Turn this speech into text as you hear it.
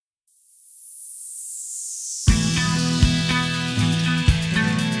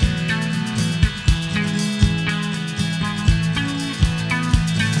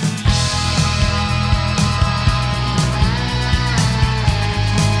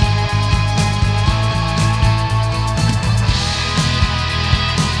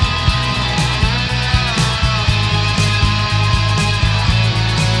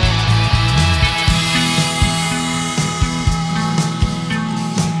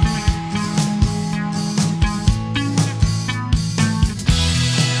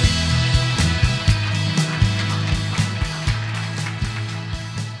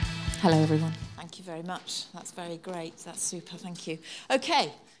everyone. Thank you very much. That's very great. That's super. Thank you.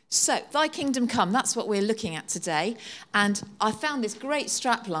 Okay, so thy kingdom come. That's what we're looking at today. And I found this great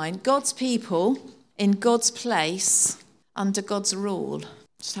strapline: God's people in God's place under God's rule.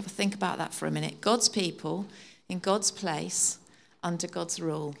 Just have a think about that for a minute. God's people in God's place under God's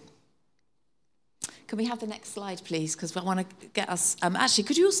rule. Can we have the next slide, please? Because I want to get us... actually,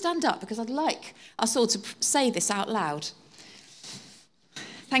 could you all stand up? Because I'd like us all to say this out loud.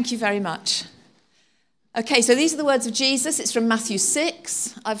 Thank you very much. Okay, so these are the words of Jesus. It's from Matthew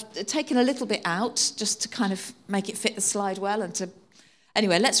 6. I've taken a little bit out just to kind of make it fit the slide well and to...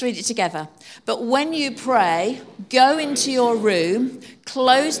 Anyway, let's read it together. But when you pray, go into your room,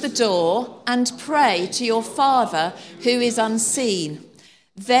 close the door, and pray to your Father who is unseen.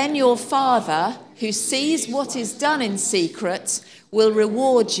 Then your Father, who sees what is done in secret, will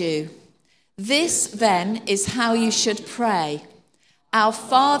reward you. This, then, is how you should pray. Our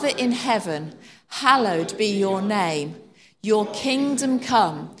Father in heaven, hallowed be your name. Your kingdom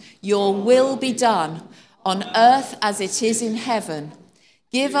come, your will be done, on earth as it is in heaven.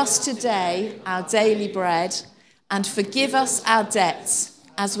 Give us today our daily bread, and forgive us our debts,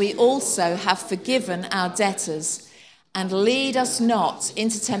 as we also have forgiven our debtors. And lead us not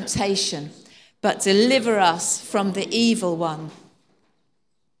into temptation, but deliver us from the evil one.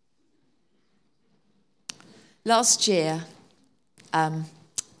 Last year,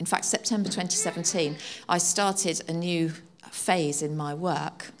 in fact, September 2017, I started a new phase in my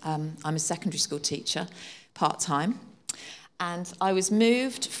work. I'm a secondary school teacher, part-time, and I was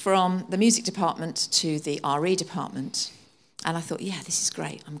moved from the music department to the RE department. And I thought, yeah, this is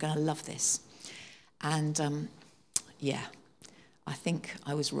great. I'm going to love this. And yeah, I think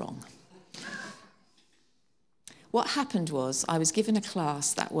I was wrong. What happened was I was given a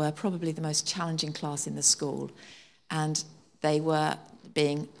class that were probably the most challenging class in the school, and they were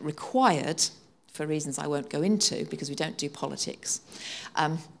being required, for reasons I won't go into because we don't do politics,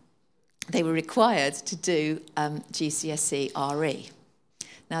 they were required to do GCSE RE.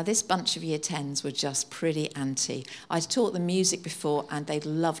 Now, this bunch of Year 10s were just pretty anti. I'd taught them music before, and they'd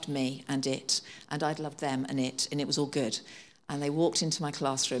loved me and it, and I'd loved them and it was all good. And they walked into my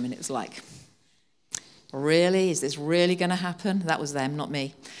classroom, and it was like, really? Is this really going to happen? That was them, not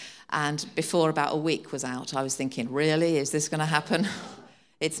me. And before about a week was out, I was thinking, really? Is this going to happen?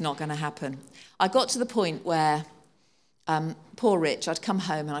 It's not going to happen. I got to the point where, poor Rich, I'd come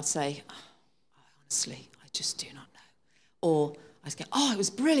home and I'd say, oh, honestly, I just do not know. Or I'd go, oh, it was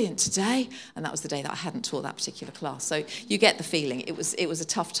brilliant today. And that was the day that I hadn't taught that particular class. So you get the feeling. It was a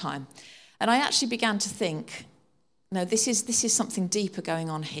tough time. And I actually began to think, no, this is something deeper going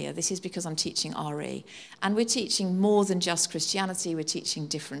on here. This is because I'm teaching RE. And we're teaching more than just Christianity. We're teaching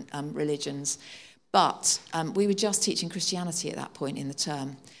different religions. But we were just teaching Christianity at that point in the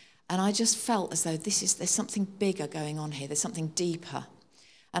term. And I just felt as though there's something bigger going on here. There's something deeper.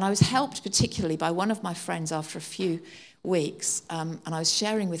 And I was helped particularly by one of my friends after a few weeks. And I was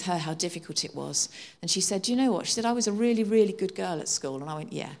sharing with her how difficult it was. And she said, do you know what? She said, I was a really, really good girl at school. And I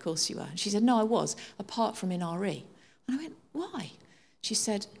went, yeah, of course you were. And she said, no, I was, apart from in RE. And I went, why? She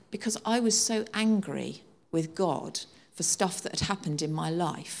said, because I was so angry with God for stuff that had happened in my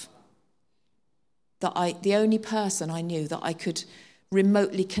life that the only person I knew that I could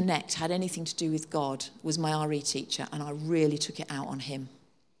remotely connect, had anything to do with God, was my RE teacher, and I really took it out on him.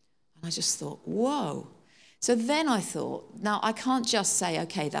 And I just thought, whoa. So then I thought, now I can't just say,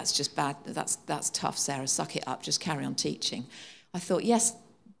 okay, that's just bad, that's tough, Sarah, suck it up, just carry on teaching. I thought, yes,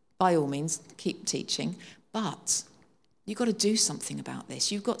 by all means, keep teaching, but you've got to do something about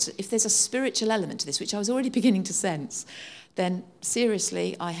this. You've got to, if there's a spiritual element to this, which I was already beginning to sense, then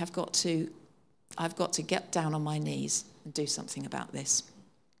seriously, I've got to get down on my knees and do something about this.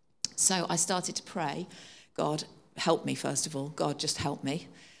 So I started to pray, God, help me, first of all. God, just help me.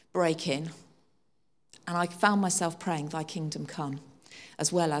 Break in. And I found myself praying, thy kingdom come,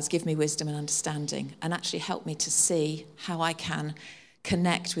 as well as give me wisdom and understanding, and actually help me to see how I can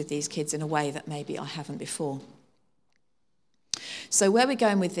connect with these kids in a way that maybe I haven't before. So where we're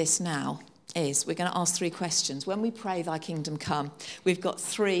going with this now is we're going to ask 3 questions. When we pray, thy kingdom come, we've got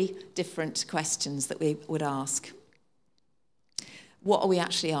 3 different questions that we would ask. What are we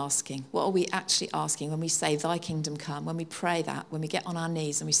actually asking? What are we actually asking when we say, thy kingdom come? When we pray that, when we get on our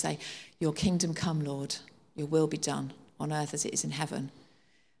knees and we say, your kingdom come, Lord, your will be done on earth as it is in heaven.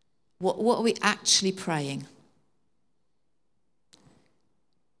 What are we actually praying?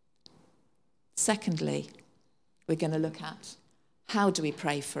 Secondly, we're going to look at how do we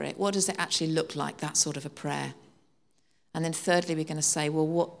pray for it? What does it actually look like, that sort of a prayer? And then thirdly, we're going to say, well,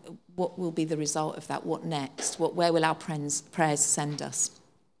 what will be the result of that? What next? Where will our prayers send us?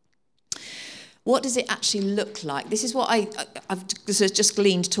 What does it actually look like? This is what I've just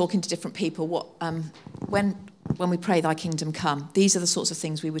gleaned talking to different people. When we pray, thy kingdom come, these are the sorts of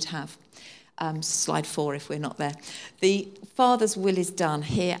things we would have. Slide 4 if we're not there. The Father's will is done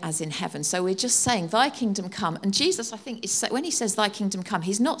here as in heaven. So we're just saying, thy kingdom come. And Jesus, I think, when he says thy kingdom come,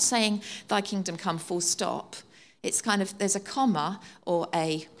 he's not saying thy kingdom come full stop. It's kind of, there's a comma or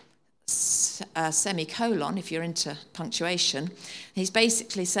a semicolon, if you're into punctuation. He's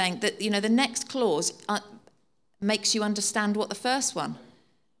basically saying that, the next clause makes you understand what the first one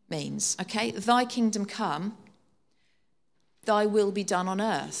means, okay? Thy kingdom come, thy will be done on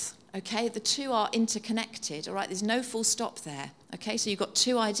earth, okay? The two are interconnected, all right? There's no full stop there, okay? So you've got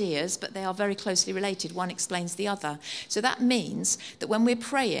two ideas, but they are very closely related. One explains the other. So that means that when we're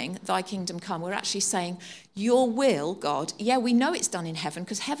praying, thy kingdom come, we're actually saying, your will, God, yeah, we know it's done in heaven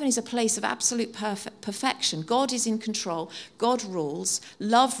because heaven is a place of absolute perfection. God is in control. God rules.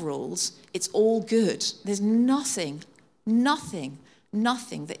 Love rules. It's all good. There's nothing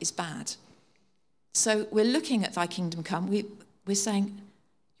that is bad. So we're looking at thy kingdom come. We're saying,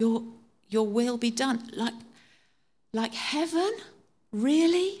 your will be done. Like heaven?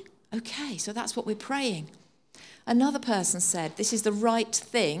 Really? Okay, so that's what we're praying. Another person said, this is the right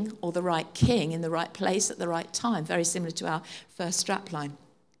thing or the right king in the right place at the right time, very similar to our first strapline.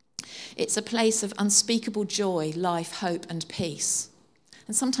 It's a place of unspeakable joy, life, hope, and peace.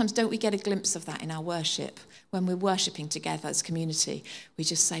 And sometimes don't we get a glimpse of that in our worship? When we're worshipping together as community, we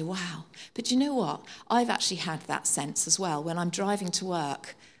just say, wow. But you know what? I've actually had that sense as well when I'm driving to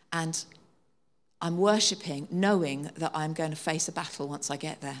work and I'm worshipping, knowing that I'm going to face a battle once I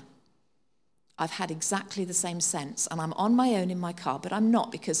get there. I've had exactly the same sense, and I'm on my own in my car, but I'm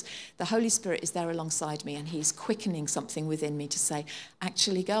not, because the Holy Spirit is there alongside me and he's quickening something within me to say,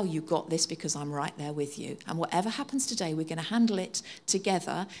 actually, girl, you got this because I'm right there with you. And whatever happens today, we're going to handle it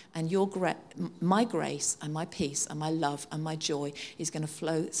together, and my grace and my peace and my love and my joy is going to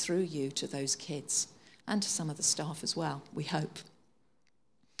flow through you to those kids and to some of the staff as well, we hope.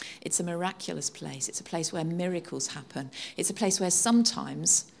 It's a miraculous place. It's a place where miracles happen. It's a place where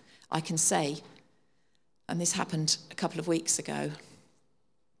sometimes I can say, and this happened a couple of weeks ago,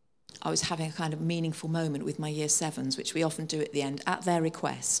 I was having a kind of meaningful moment with my year 7s, which we often do at the end, at their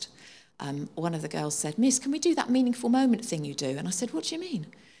request. One of the girls said, Miss, can we do that meaningful moment thing you do? And I said, what do you mean?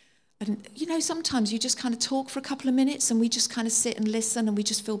 And, sometimes you just kind of talk for a couple of minutes and we just kind of sit and listen and we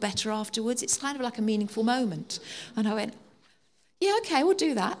just feel better afterwards. It's kind of like a meaningful moment. And I went, yeah, okay, we'll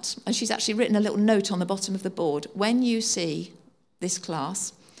do that. And she's actually written a little note on the bottom of the board. When you see this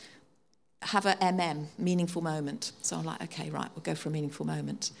class, have a meaningful moment. So I'm like, okay, right, we'll go for a meaningful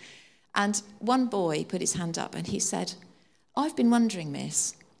moment. And one boy put his hand up and he said, I've been wondering,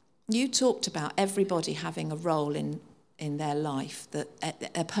 Miss, you talked about everybody having a role in their life,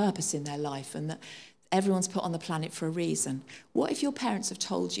 a purpose in their life, and that everyone's put on the planet for a reason. What if your parents have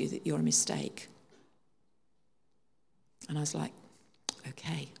told you that you're a mistake? And I was like,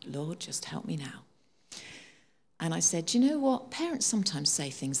 okay, Lord, just help me now. And I said, do you know what? Parents sometimes say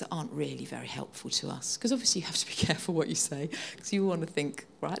things that aren't really very helpful to us, because obviously you have to be careful what you say, because you want to think,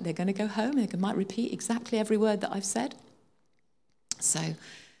 right, they're going to go home and they might repeat exactly every word that I've said. So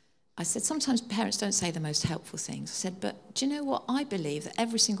I said, sometimes parents don't say the most helpful things. I said, but do you know what? I believe that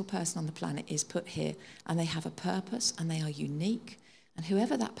every single person on the planet is put here and they have a purpose and they are unique. And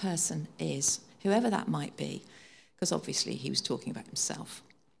whoever that person is, whoever that might be, because obviously he was talking about himself,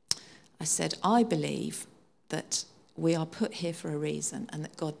 I said, I believe that we are put here for a reason and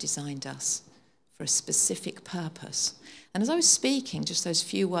that God designed us for a specific purpose. And as I was speaking just those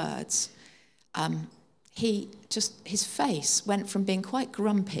few words, his face went from being quite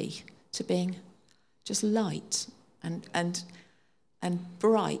grumpy to being just light and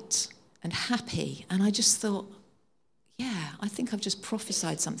bright and happy. And I just thought, yeah, I think I've just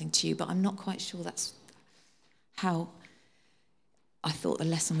prophesied something to you, but I'm not quite sure that's how I thought the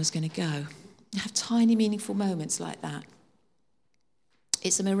lesson was going to go. Have tiny, meaningful moments like that.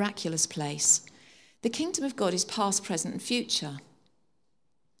 It's a miraculous place. The kingdom of God is past, present, and future.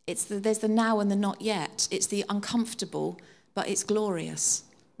 There's the now and the not yet. It's the uncomfortable, but it's glorious.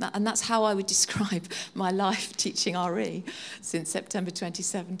 And that's how I would describe my life teaching RE since September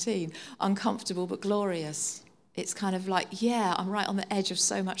 2017. Uncomfortable, but glorious. It's kind of like, yeah, I'm right on the edge of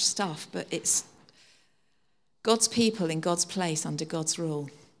so much stuff, but it's God's people in God's place under God's rule.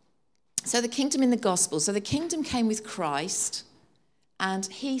 So the kingdom in the gospel. So the kingdom came with Christ, and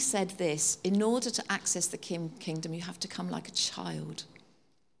he said this, in order to access the kingdom, you have to come like a child.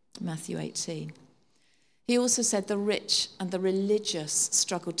 Matthew 18. He also said the rich and the religious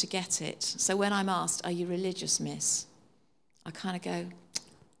struggled to get it. So when I'm asked, are you religious, miss? I kind of go,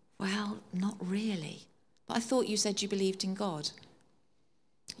 Well, not really. But I thought you said you believed in God.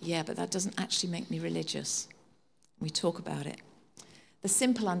 Yeah, but that doesn't actually make me religious. We talk about it. The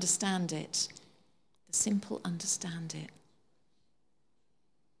simple understand it. The simple understand it.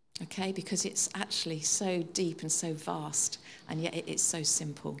 Okay, because it's actually so deep and so vast, and yet it's so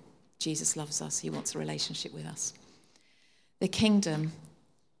simple. Jesus loves us. He wants a relationship with us. The kingdom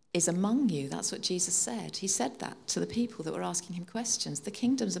is among you. That's what Jesus said. He said that to the people that were asking him questions. The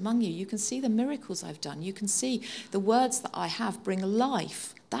kingdom's among you. You can see the miracles I've done. You can see the words that I have bring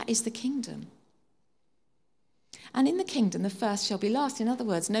life. That is the kingdom. And in the kingdom, the first shall be last. In other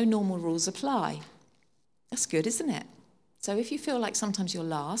words, no normal rules apply. That's good, isn't it? So if you feel like sometimes you're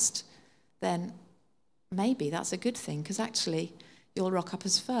last, then maybe that's a good thing, because actually you'll rock up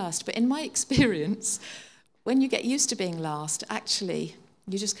as first. But in my experience, when you get used to being last, actually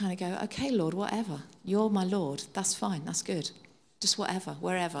you just kind of go, okay, Lord, whatever. You're my Lord. That's fine. That's good. Just whatever,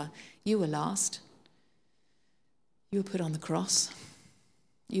 wherever. You were last. You were put on the cross.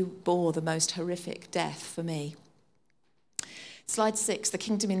 You bore the most horrific death for me. Slide 6, the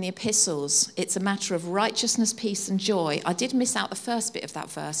kingdom in the epistles. It's a matter of righteousness, peace and joy. I did miss out the first bit of that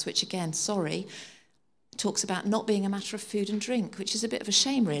verse, which again, sorry, talks about not being a matter of food and drink, which is a bit of a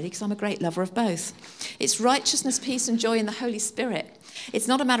shame really, because I'm a great lover of both. It's righteousness, peace and joy in the Holy Spirit. It's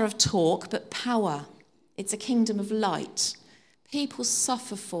not a matter of talk, but power. It's a kingdom of light. People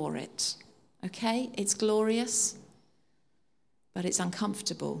suffer for it, okay? It's glorious, but it's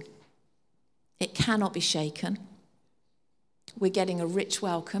uncomfortable. It cannot be shaken. We're getting a rich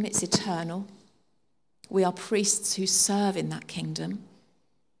welcome. It's eternal. We are priests who serve in that kingdom.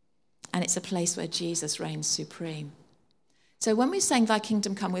 And it's a place where Jesus reigns supreme. So when we're saying thy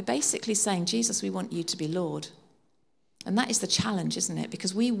kingdom come, we're basically saying, Jesus, we want you to be Lord. And that is the challenge, isn't it?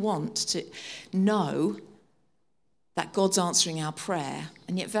 Because we want to know that God's answering our prayer.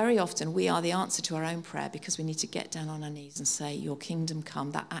 And yet very often we are the answer to our own prayer, because we need to get down on our knees and say, your kingdom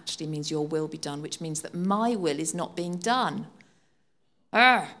come. That actually means your will be done, which means that my will is not being done.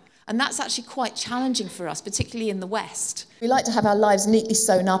 And that's actually quite challenging for us, particularly in the West. We like to have our lives neatly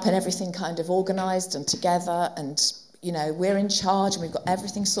sewn up and everything kind of organised and together, and, you know, we're in charge and we've got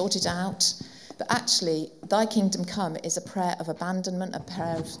everything sorted out. But actually, thy kingdom come is a prayer of abandonment, a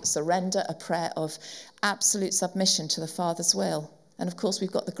prayer of surrender, a prayer of absolute submission to the Father's will. And of course, we've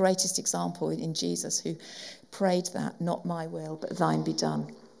got the greatest example in Jesus, who prayed that, not my will, but thine be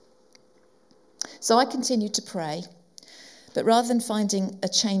done. So I continued to pray. But rather than finding a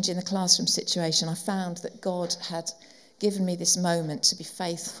change in the classroom situation, I found that God had given me this moment to be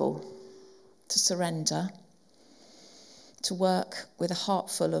faithful, to surrender, to work with a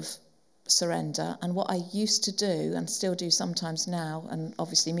heart full of surrender. And what I used to do, and still do sometimes now, and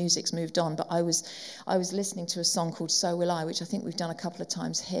obviously music's moved on, but I was listening to a song called So Will I, which I think we've done a couple of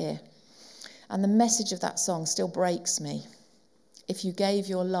times here. And the message of that song still breaks me. If you gave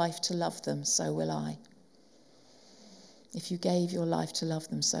your life to love them, so will I. If you gave your life to love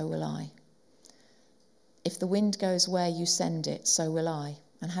them, so will I. If the wind goes where you send it, so will I.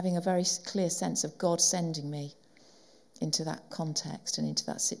 And having a very clear sense of God sending me into that context and into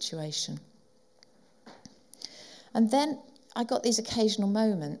that situation. And then I got these occasional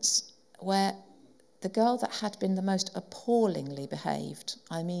moments where the girl that had been the most appallingly behaved,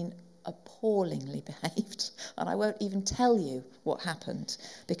 I mean appallingly behaved, and I won't even tell you what happened,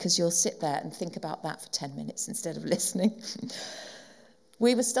 because you'll sit there and think about that for 10 minutes instead of listening.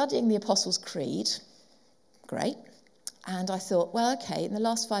 We were studying the Apostles' Creed. Great. And I thought, well, okay, in the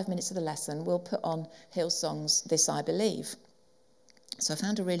last 5 minutes of the lesson, we'll put on Hillsong's This I Believe. So I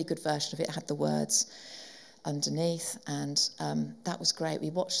found a really good version of it. It had the words underneath, and that was great.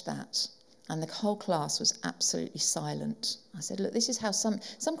 We watched that. And the whole class was absolutely silent. I said, look, this is how some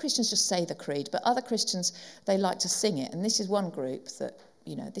Christians just say the creed, but other Christians, they like to sing it. And this is one group that,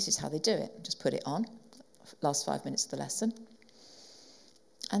 you know, this is how they do it. Just put it on, last 5 minutes of the lesson.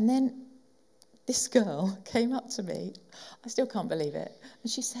 And then this girl came up to me. I still can't believe it.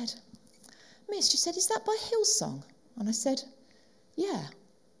 And she said, Miss, she said, is that by Hillsong? And I said, yeah.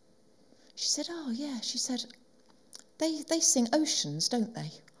 She said, oh, yeah. She said, they sing Oceans, don't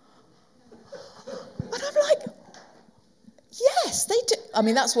they? And I'm like, yes, they do. I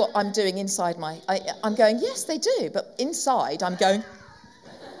mean, that's what I'm doing inside I'm going, yes, they do. But inside, I'm going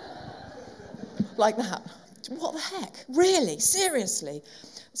like that. What the heck? Really? Seriously?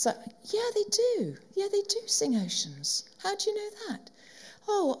 So, yeah, they do. Yeah, they do sing Oceans. How do you know that?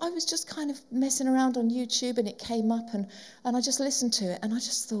 Oh, I was just kind of messing around on YouTube and it came up and I just listened to it and I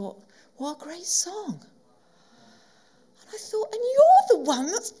just thought, what a great song. And I thought, and you're the one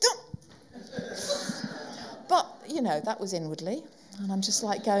that's done. But, you know, that was inwardly. And I'm just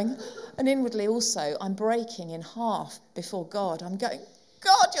like going, and inwardly also, I'm breaking in half before God. I'm going,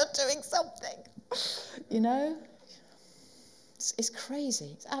 God, you're doing something. You know? It's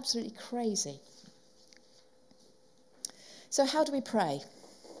crazy. It's absolutely crazy. So how do we pray?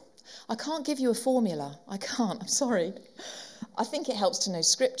 I can't give you a formula. I can't. I'm sorry. I think it helps to know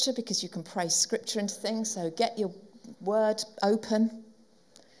Scripture because you can pray Scripture into things. So get your word open.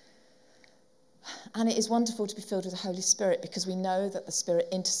 And it is wonderful to be filled with the Holy Spirit because we know that the Spirit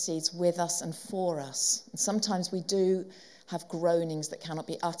intercedes with us and for us. And sometimes we do have groanings that cannot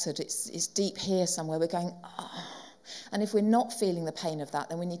be uttered. It's deep here somewhere. We're going, oh. And if we're not feeling the pain of that,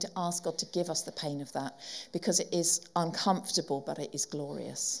 then we need to ask God to give us the pain of that because it is uncomfortable, but it is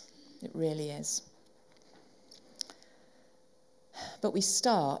glorious. It really is. But we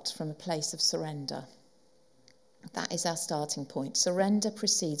start from a place of surrender. That is our starting point. Surrender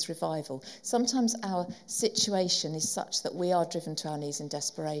precedes revival. Sometimes our situation is such that we are driven to our knees in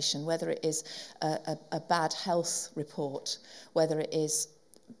desperation, whether it is a bad health report, whether it is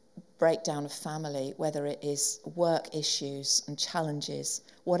breakdown of family, whether it is work issues and challenges,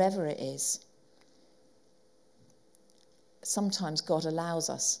 whatever it is. Sometimes God allows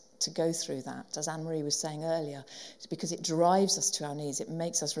us to go through that, as Anne-Marie was saying earlier, because it drives us to our knees. It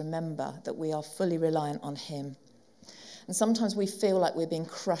makes us remember that we are fully reliant on him. And sometimes we feel like we're being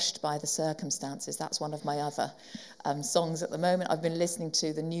crushed by the circumstances. That's one of my other songs at the moment. I've been listening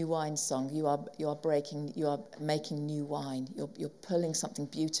to the New Wine song. You are making new wine. You're pulling something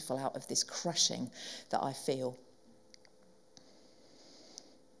beautiful out of this crushing that I feel.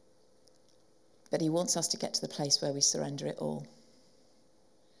 But he wants us to get to the place where we surrender it all.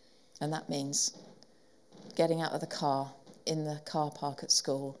 And that means getting out of the car in the car park at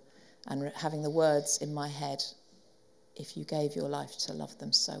school and having the words in my head, if you gave your life to love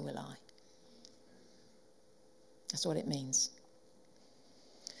them, so will I. That's what it means.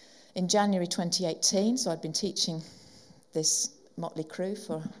 In January 2018, so I'd been teaching this motley crew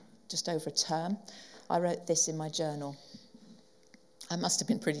for just over a term, I wrote this in my journal. I must have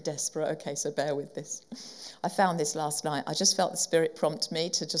been pretty desperate. Okay, so bear with this. I found this last night. I just felt the Spirit prompt me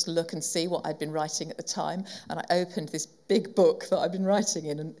to just look and see what I'd been writing at the time. And I opened this big book that I've been writing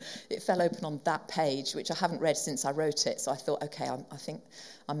in, and it fell open on that page, which I haven't read since I wrote it. So I thought, okay, I think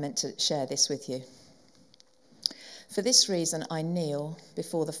I'm meant to share this with you. For this reason, I kneel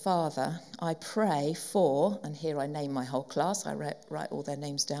before the Father. I pray for, and here I name my whole class. I write all their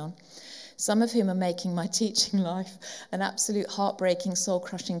names down. Some of whom are making my teaching life an absolute heartbreaking,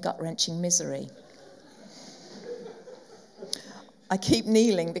 soul-crushing, gut-wrenching misery. I keep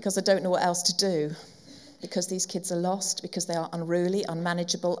kneeling because I don't know what else to do, because these kids are lost, because they are unruly,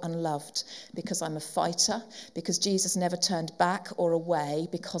 unmanageable, unloved, because I'm a fighter, because Jesus never turned back or away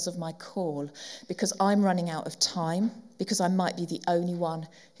because of my call, because I'm running out of time, because I might be the only one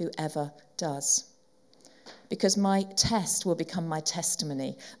who ever does. Because my test will become my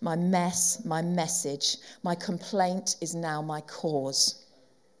testimony, my mess, my message, my complaint is now my cause.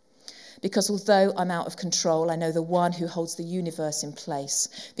 Because although I'm out of control, I know the one who holds the universe in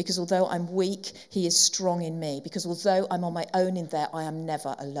place. Because although I'm weak, he is strong in me. Because although I'm on my own in there, I am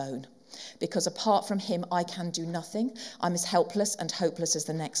never alone. Because apart from him, I can do nothing. I'm as helpless and hopeless as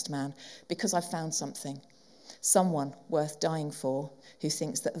the next man. Because I've found something, someone worth dying for, who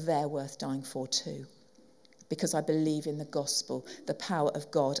thinks that they're worth dying for too. Because I believe in the gospel, the power of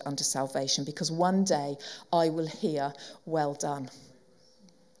God unto salvation. Because one day I will hear, well done.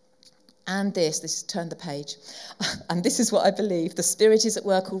 And this, turn the page, and this is what I believe. The Spirit is at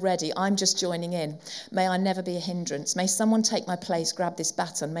work already. I'm just joining in. May I never be a hindrance. May someone take my place, grab this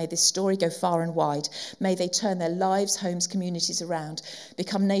baton. May this story go far and wide. May they turn their lives, homes, communities around,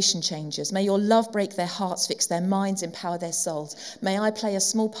 become nation changers. May your love break their hearts, fix their minds, empower their souls. May I play a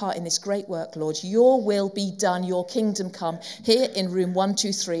small part in this great work, Lord. Your will be done, your kingdom come, here in room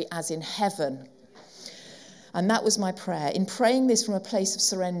 123 as in heaven. And that was my prayer. In praying this from a place of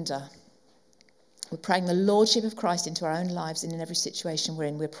surrender, we're praying the Lordship of Christ into our own lives and in every situation we're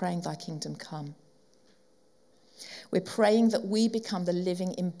in. We're praying thy kingdom come. We're praying that we become the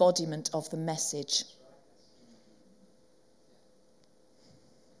living embodiment of the message.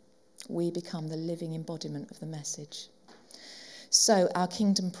 We become the living embodiment of the message. So our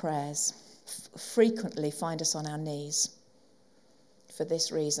kingdom prayers frequently find us on our knees. For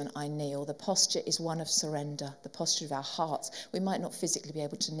this reason, I kneel. The posture is one of surrender, the posture of our hearts. We might not physically be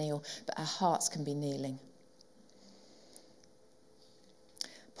able to kneel, but our hearts can be kneeling.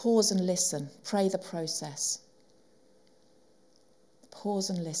 Pause and listen. Pray the process.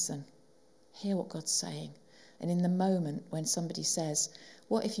 Pause and listen. Hear what God's saying. And in the moment when somebody says,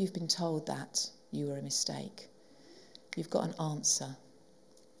 what if you've been told that you were a mistake? you've got an answer.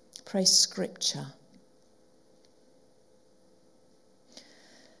 Pray scripture.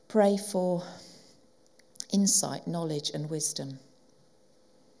 Pray for insight, knowledge and wisdom.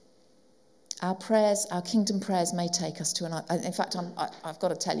 Our prayers, our kingdom prayers may take us to in fact, I've got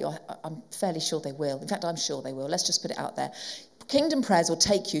to tell you, I'm fairly sure they will. In fact, I'm sure they will. Let's just put it out there. Kingdom prayers will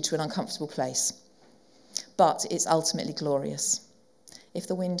take you to an uncomfortable place, but it's ultimately glorious. If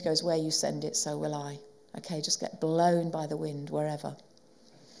the wind goes where you send it, so will I. Okay, just get blown by the wind wherever.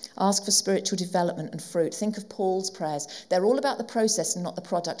 Ask for spiritual development and fruit. Think of Paul's prayers. They're all about the process and not the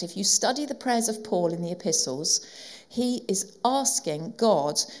product. If you study the prayers of Paul in the epistles, he is asking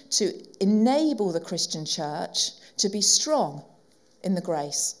God to enable the Christian church to be strong in the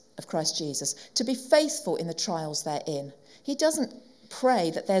grace of Christ Jesus, to be faithful in the trials they're in. He doesn't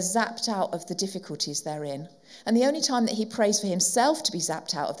pray that they're zapped out of the difficulties they're in. And the only time that he prays for himself to be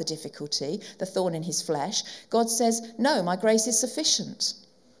zapped out of the difficulty, the thorn in his flesh, God says, no, my grace is sufficient.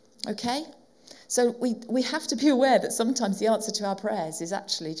 Okay? So we have to be aware that sometimes the answer to our prayers is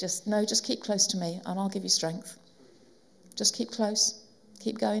actually just keep close to me and I'll give you strength. Just keep close.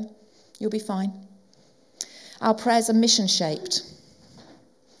 Keep going. You'll be fine. Our prayers are mission-shaped.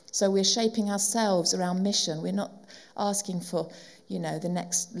 So we're shaping ourselves around mission. We're not asking for, the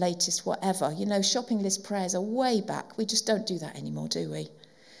next latest whatever. Shopping list prayers are way back. We just don't do that anymore, do we?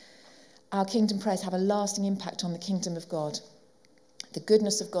 Our kingdom prayers have a lasting impact on the kingdom of God. The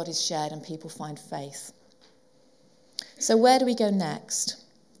goodness of God is shared and people find faith. So where do we go next?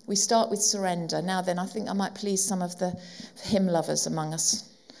 We start with surrender. Now then, I think I might please some of the hymn lovers among us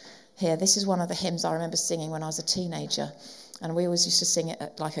here. This is one of the hymns I remember singing when I was a teenager. And we always used to sing it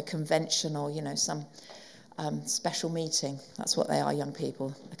at like a convention or, some special meeting. That's what they are, young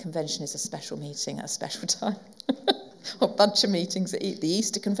people. A convention is a special meeting at a special time. Or a bunch of meetings at the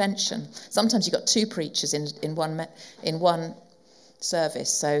Easter convention. Sometimes you've got two preachers in one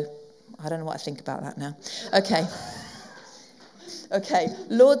service. So I don't know what I think about that now. Okay.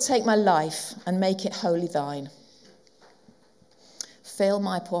 Lord, take my life and make it wholly thine. Fill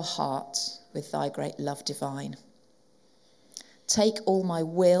my poor heart with thy great love divine. Take all my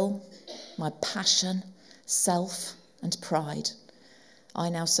will, my passion, self and pride. I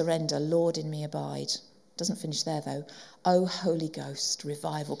now surrender, Lord, in me abide. Doesn't finish there though. O Holy Ghost,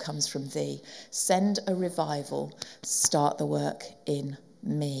 revival comes from thee. Send a revival, start the work in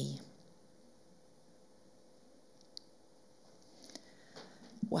me.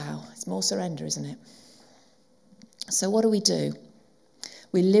 Wow, it's more surrender, isn't it? So what do?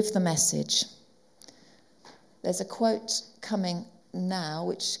 We live the message. There's a quote coming now,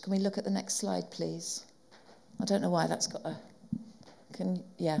 which, can we look at the next slide, please? I don't know why that's got a...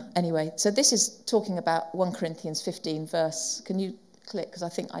 Anyway, so this is talking about 1 Corinthians 15 verse. Can you click? Because I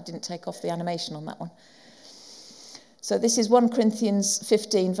think I didn't take off the animation on that one. So this is 1 Corinthians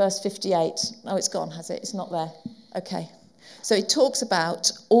 15 verse 58. Oh, it's gone, has it? It's not there. Okay. So it talks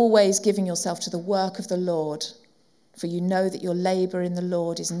about always giving yourself to the work of the Lord, for you know that your labour in the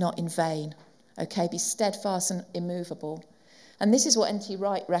Lord is not in vain. Okay, be steadfast and immovable. And this is what N.T.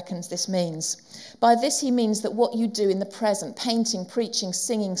 Wright reckons this means. By this he means that what you do in the present, painting, preaching,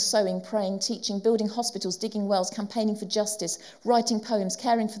 singing, sewing, praying, teaching, building hospitals, digging wells, campaigning for justice, writing poems,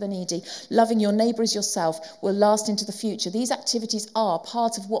 caring for the needy, loving your neighbour as yourself, will last into the future. These activities are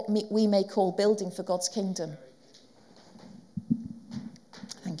part of what we may call building for God's kingdom.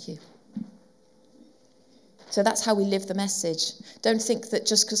 Thank you. So that's how we live the message. Don't think that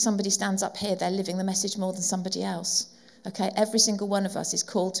just because somebody stands up here, they're living the message more than somebody else. Okay, every single one of us is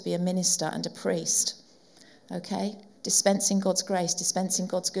called to be a minister and a priest. Okay, dispensing God's grace, dispensing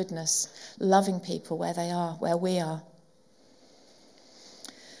God's goodness, loving people where they are, where we are.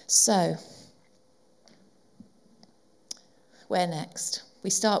 So, where next? We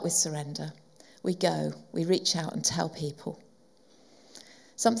start with surrender. We go, we reach out and tell people.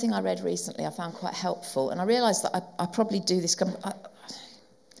 Something I read recently I found quite helpful, and I realised that I probably do this.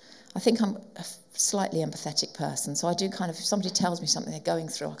 I think I'm a slightly empathetic person, so I do kind of, if somebody tells me something they're going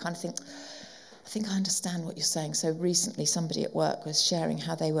through, I kind of think, I think I understand what you're saying. So recently somebody at work was sharing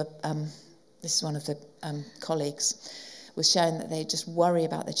how they were, this is one of the colleagues, was sharing that they just worry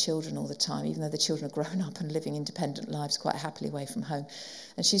about their children all the time, even though the children are grown up and living independent lives quite happily away from home.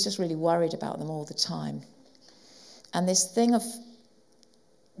 And she's just really worried about them all the time. And this thing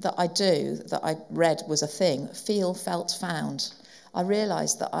that I do, that I read was a thing, feel, felt, found. I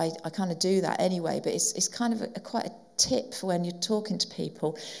realised that I kind of do that anyway, but it's kind of quite a tip for when you're talking to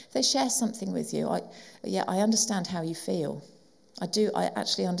people. If they share something with you, I understand how you feel. I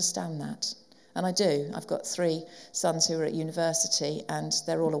actually understand that. And I do. I've got 3 sons who are at university and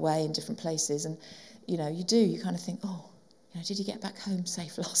they're all away in different places. And you know, you kind of think, oh, you know, did he get back home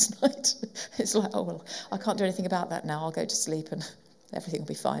safe last night? It's like, oh, well, I can't do anything about that now. I'll go to sleep and everything will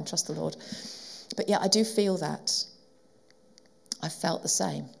be fine. Trust the Lord. But yeah, I do feel that. I felt the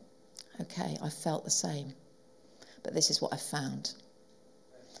same. Okay, I felt the same. But this is what I found.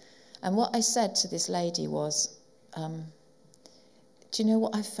 And what I said to this lady was, do you know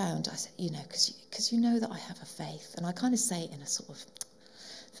what I found? I said, you know, because you know that I have a faith. And I kind of say it in a sort of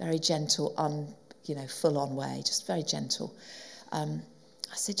very gentle, full-on way, just very gentle. I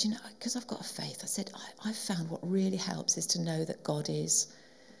said, you know, because I've got a faith, I said, I found what really helps is to know that God is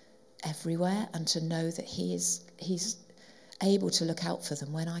everywhere and to know that he's able to look out for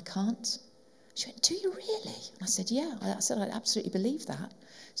them when I can't. She went, do you really? And I said, yeah. I said, I absolutely believe that.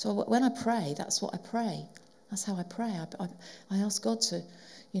 So when I pray, that's what I pray. That's how I pray. I ask God to,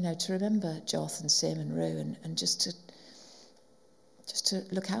 you know, to remember Joth and Sim and Rue and just to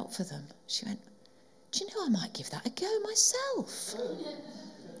look out for them. She went, do you know I might give that a go myself?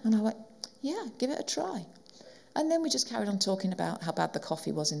 And I went, yeah, give it a try. And then we just carried on talking about how bad the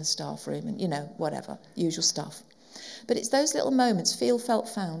coffee was in the staff room and, you know, whatever, usual stuff. But it's those little moments, feel, felt,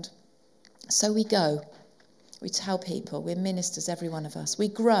 found. So we go. We tell people, we're ministers, every one of us. We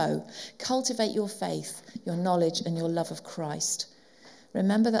grow. Cultivate your faith, your knowledge, and your love of Christ.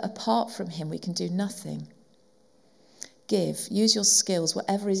 Remember that apart from him, we can do nothing. Give. Use your skills,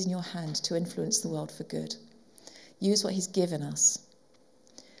 whatever is in your hand, to influence the world for good. Use what he's given us.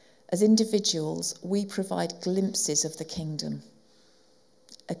 As individuals, we provide glimpses of the kingdom.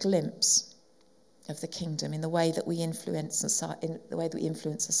 A glimpse of the kingdom in the way that we influence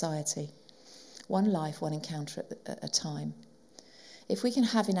society. One life, one encounter at a time. If we can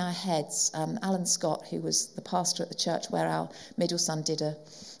have in our heads, Alan Scott, who was the pastor at the church where our middle son did a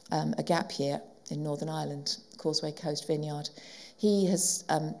gap year in Northern Ireland, Causeway Coast Vineyard, he's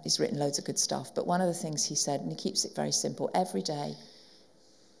written loads of good stuff, but one of the things he said, and he keeps it very simple, every day,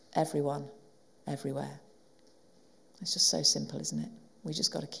 everyone, everywhere. It's just so simple, isn't it? We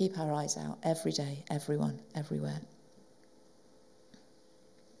just got to keep our eyes out every day, everyone, everywhere.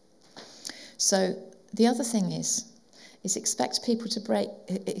 So the other thing is expect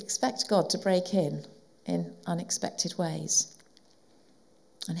God to break in unexpected ways.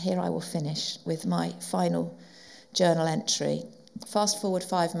 And here I will finish with my final journal entry. Fast forward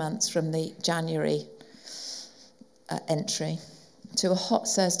 5 months from the January entry to a hot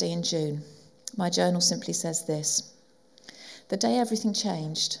Thursday in June. My journal simply says this: the day everything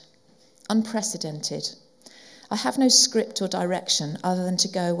changed, unprecedented. I have no script or direction other than to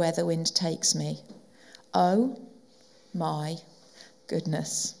go where the wind takes me. Oh my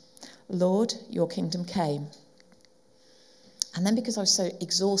goodness. Lord, your kingdom came. And then because I was so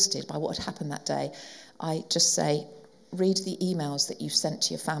exhausted by what had happened that day, I just say, read the emails that you've sent to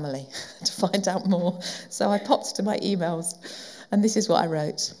your family to find out more. So I popped to my emails and this is what I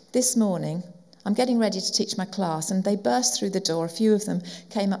wrote. This morning, I'm getting ready to teach my class, and they burst through the door. A few of them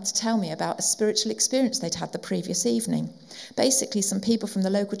came up to tell me about a spiritual experience they'd had the previous evening. Basically, some people from the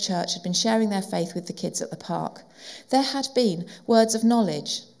local church had been sharing their faith with the kids at the park. There had been words of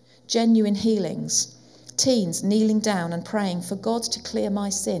knowledge, genuine healings, teens kneeling down and praying for God to clear my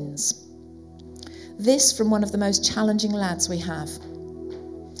sins. This from one of the most challenging lads we have.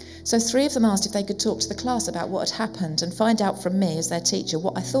 So 3 of them asked if they could talk to the class about what had happened and find out from me as their teacher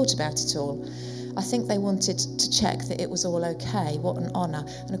what I thought about it all. I think they wanted to check that it was all okay. What an honour.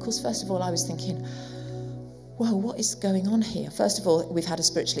 And of course, first of all, I was thinking, well, what is going on here? First of all, we've had a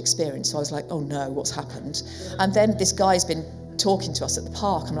spiritual experience, so I was like, oh no, what's happened? And then this guy's been talking to us at the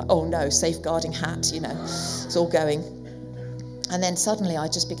park. I'm like, oh no, safeguarding hat, you know, it's all going. And then suddenly I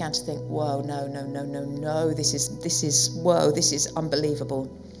just began to think, whoa, no, this is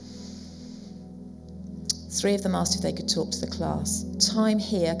unbelievable. 3 of them asked if they could talk to the class. Time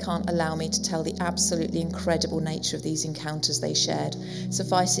here can't allow me to tell the absolutely incredible nature of these encounters they shared.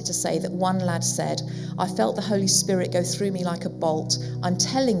 Suffice it to say that one lad said, I felt the Holy Spirit go through me like a bolt. I'm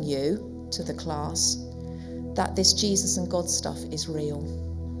telling you, to the class, that this Jesus and God stuff is real.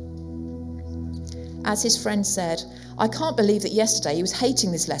 As his friend said, I can't believe that yesterday he was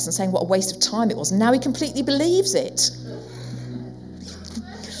hating this lesson, saying what a waste of time it was, and now he completely believes it.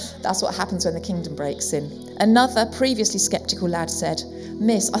 That's what happens when the kingdom breaks in. Another previously sceptical lad said,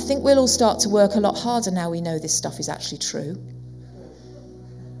 Miss, I think we'll all start to work a lot harder now we know this stuff is actually true.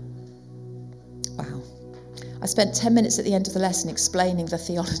 Wow. I spent 10 minutes at the end of the lesson explaining the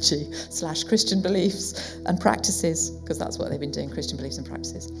theology / Christian beliefs and practices, because that's what they've been doing, Christian beliefs and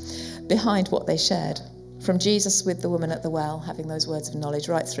practices, behind what they shared. From Jesus with the woman at the well, having those words of knowledge,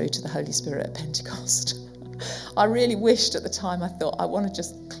 right through to the Holy Spirit at Pentecost. I really wished at the time, I thought, I want to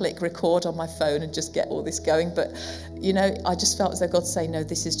just click record on my phone and just get all this going. But, you know, I just felt as though God's saying, no,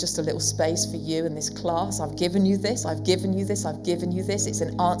 this is just a little space for you in this class. I've given you this, I've given you this, I've given you this. It's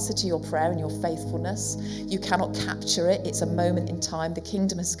an answer to your prayer and your faithfulness. You cannot capture it. It's a moment in time. The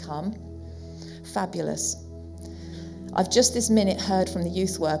kingdom has come. Fabulous. I've just this minute heard from the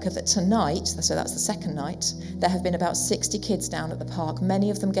youth worker that tonight, so that's the second night, there have been about 60 kids down at the park. Many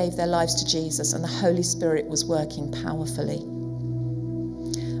of them gave their lives to Jesus and the Holy Spirit was working powerfully.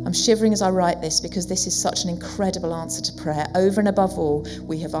 I'm shivering as I write this because this is such an incredible answer to prayer. Over and above all,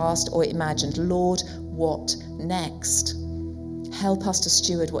 we have asked or imagined, Lord, what next? Help us to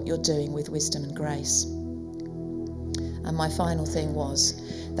steward what you're doing with wisdom and grace. And my final thing was,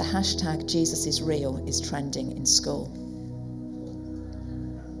 the hashtag Jesus is real is trending in school.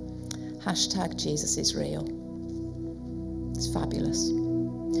 Hashtag Jesus is real. It's fabulous.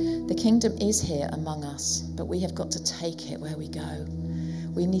 The kingdom is here among us, but we have got to take it where we go.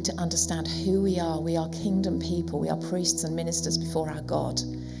 We need to understand who we are. We are kingdom people. We are priests and ministers before our God.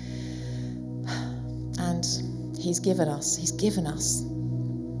 And He's given us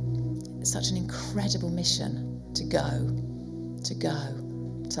such an incredible mission to go,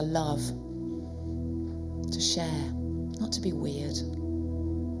 to love, to share, not to be weird.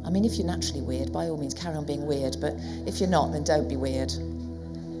 I mean, if you're naturally weird, by all means carry on being weird, but if you're not, then don't be weird.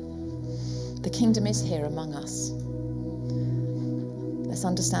 The kingdom is here among us. Let's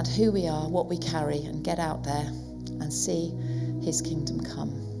understand who we are, what we carry, and get out there and see His kingdom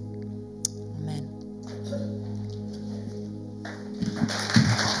come. Amen.